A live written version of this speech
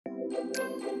You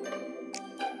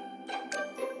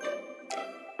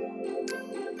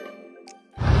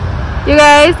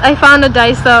guys, I found a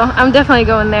Daiso. I'm definitely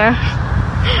going there.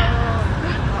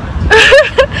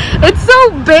 It's so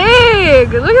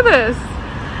big. Look at this.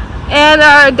 And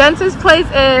our dentist place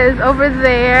is over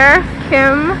there.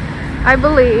 Kim, I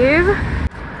believe.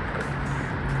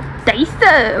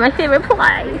 Daiso, my favorite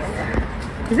place.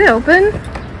 Is it open?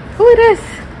 Oh, it is.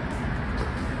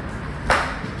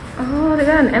 Oh, they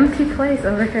got an empty place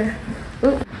over here.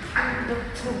 Ooh.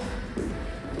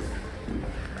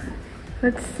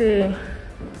 Let's see.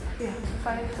 Yeah,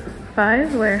 5.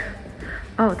 5? Where?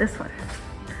 Oh, this one.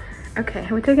 Okay,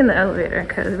 we're taking the elevator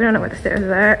because we don't know where the stairs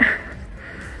are at.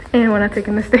 And we're not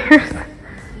taking the stairs.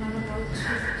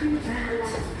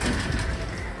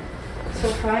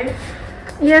 So 5?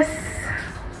 Yes.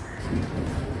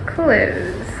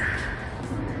 Close.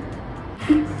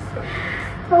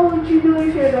 How would you know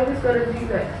if your dog is gonna do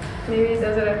that? Maybe it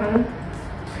does it at home.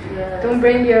 Yeah. Don't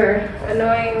bring your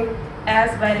annoying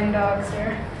ass biting dogs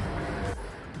here.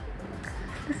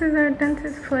 This is our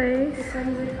dentist place.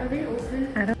 Are they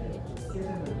open? I don't.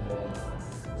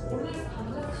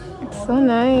 It's so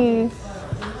nice.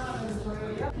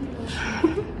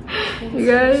 You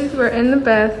guys, we're in the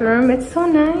bathroom. It's so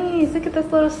nice. Look at this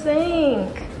little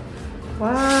sink.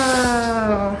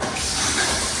 Wow.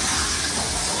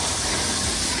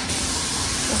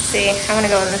 Let's see. I'm gonna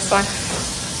go in this one.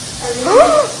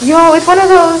 Yo, it's one of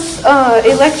those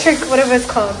electric, whatever it's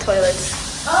called, toilets.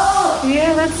 Oh!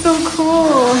 Yeah, that's so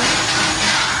cool.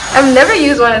 I've never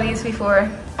used one of these before.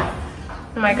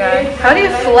 Oh my god. How do you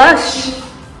flush?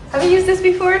 Have you used this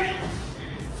before?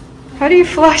 How do you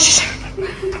flush?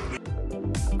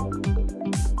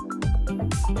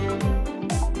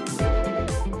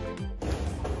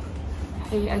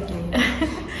 Hey, again.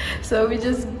 So we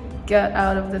just got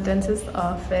out of the dentist's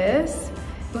office.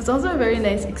 It was also a very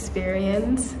nice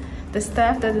experience. The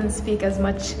staff doesn't speak as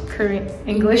much Korean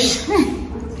English,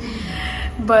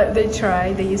 but they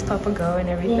tried. They used Papago and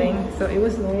everything, so it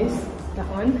was nice. That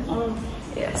one?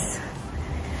 Yes.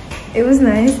 It was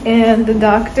nice, and the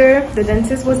doctor, the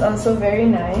dentist was also very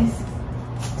nice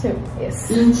too. Yes.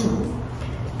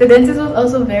 The dentist was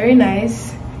also very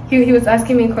nice. He was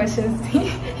asking me questions.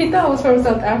 He thought I was from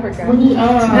South Africa. And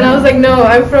I was like, no,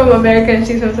 I'm from America and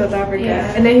she's from South Africa.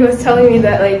 Yeah. And then he was telling me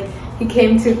that like he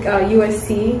came to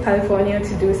USC, California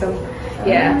to do some,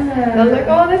 And I was like,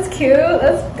 oh, that's cute.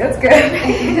 That's good.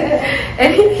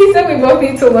 And he said we both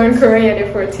need to learn Korean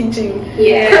if we're teaching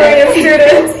Korean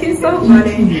students. He's so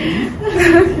funny.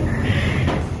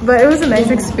 But it was a nice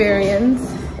experience.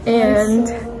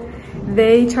 And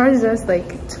they charged us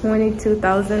like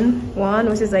 22,000 won,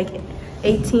 which is like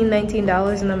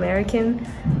 $19 in American.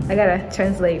 I gotta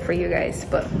translate for you guys,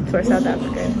 but for South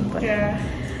African. But yeah.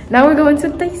 Now we're going to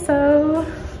Daiso.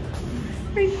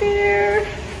 Right there.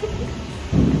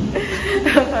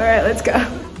 Alright, let's go.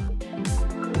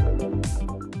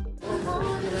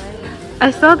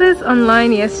 I saw this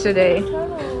online yesterday.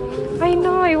 I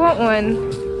know, I want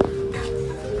one.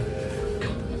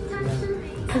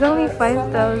 It's only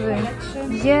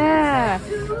 5,000. Yeah.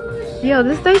 Yo,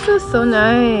 this Daiso is so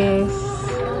nice.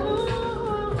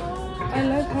 I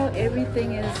like how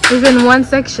everything is. It's in one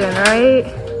section, right?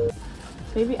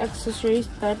 Maybe accessories,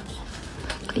 but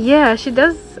yeah, she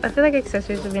does. I feel like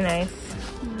accessories would be nice.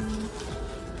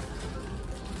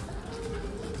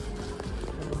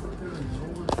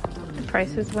 The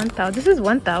price is 1,000. This is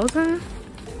 1,000.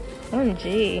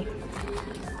 OMG.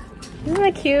 Isn't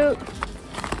that cute?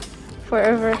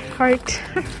 Forever heart.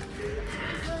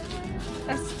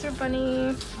 Esther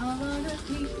Bunny.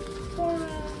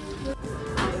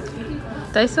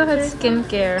 Daiso had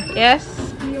skincare. Yes?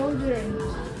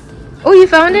 deodorant. Oh, you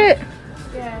found it?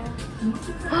 Yeah.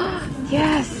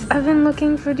 Yes, I've been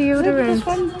looking for deodorant.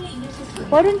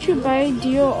 Why don't you buy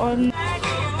deo on?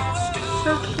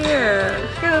 So cute.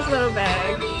 Look at this little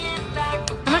bag.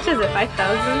 How much is it?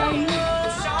 5,000?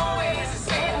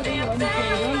 Don't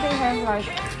they have like?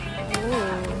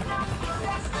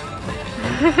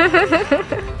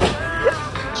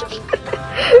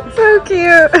 So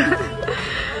cute.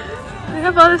 They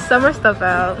have all this summer stuff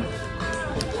out.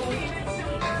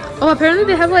 Oh, apparently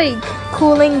they have like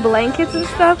cooling blankets and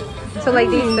stuff. So like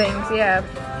these things, yeah.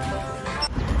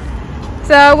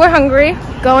 So we're hungry.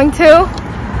 Going to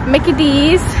Mickey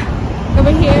D's over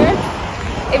here.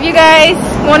 If you guys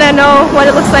want to know what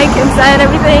it looks like inside and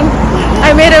everything,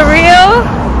 I made a reel.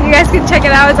 You guys can check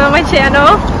it out. It's on my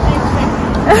channel.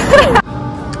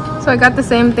 So I got the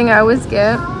same thing I always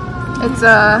get. It's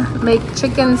a make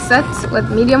chicken set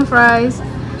with medium fries.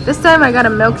 This time I got a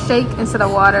milkshake instead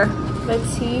of water. Let's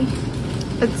see.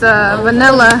 It's a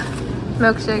vanilla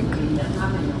milkshake.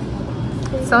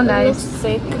 So nice.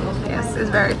 Thick. Yes, it's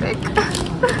very thick.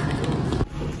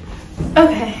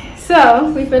 Okay,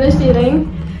 so we finished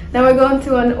eating. Now we're going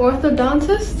to an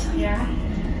orthodontist. Yeah.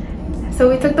 So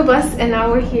we took the bus and now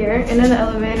we're here in an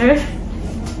elevator.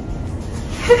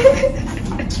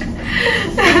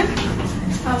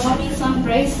 I want me some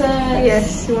braces.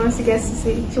 Yes, she wants to get to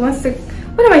see. She wants to.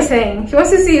 What am I saying? She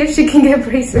wants to see if she can get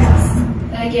braces.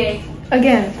 Okay.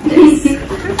 Again.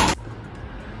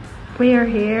 We are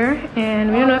here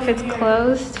and we don't know if it's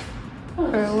closed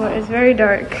or what. It's very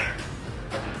dark.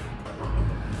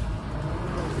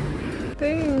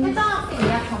 Things.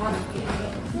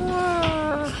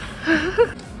 Wow.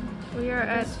 We are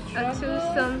at a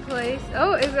some place.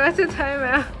 Oh, it's got to time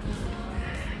out.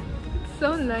 It's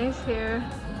so nice here.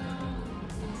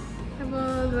 Have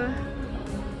all the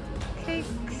cakes.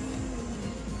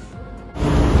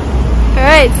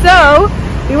 Alright, so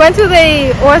we went to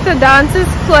the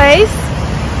orthodontist place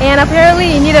and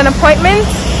apparently you need an appointment.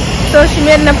 So she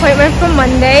made an appointment for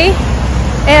Monday.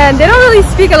 And they don't really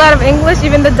speak a lot of English.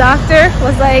 Even the doctor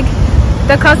was like,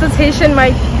 the consultation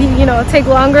might be, you know, take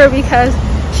longer because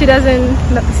she doesn't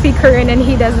speak Korean and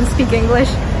he doesn't speak English.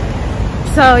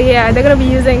 So yeah, they're gonna be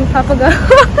using Papago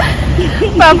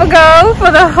Papago for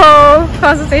the whole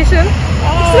consultation.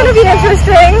 It's gonna be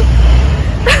interesting.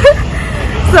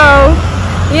 So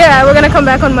yeah, we're gonna come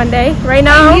back on Monday. Right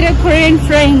now, I need a Korean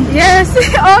friend. yes.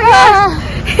 Oh yeah.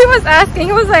 He was asking.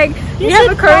 He was like, "You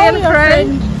have a Korean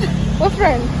friend?" What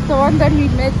friend? The one that we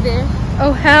met there.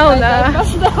 Oh hell no.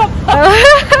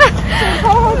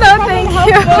 No, Thank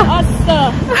you.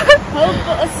 Help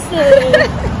us.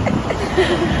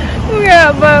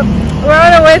 Yeah, but we're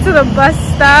on our way to the bus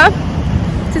stop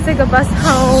to take a bus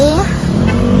home.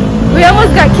 We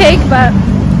almost got cake, but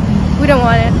we don't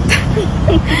want it.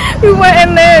 We went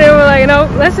in there and we were like, no,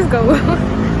 let's just go.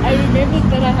 I remembered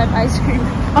that I had ice cream.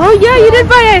 Oh yeah, you did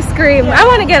buy ice cream. I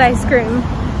want to get ice cream.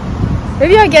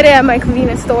 Maybe I'll get it at my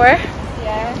convenience store.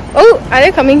 Yeah. Oh, are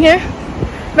they coming here?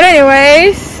 But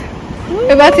anyways,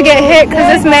 we're about to get hit because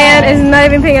this man is not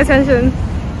even paying attention.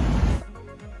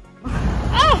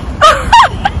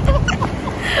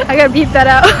 I gotta beep that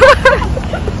out.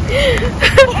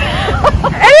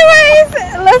 Anyways,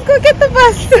 let's go get the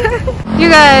bus. You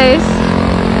guys,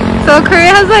 so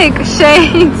Korea has like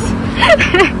shades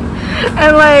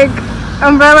and like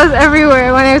umbrellas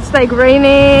everywhere when it's like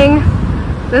raining.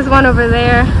 There's one over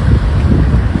there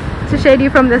to shade you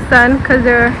from the sun because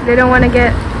they don't want to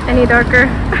get any darker.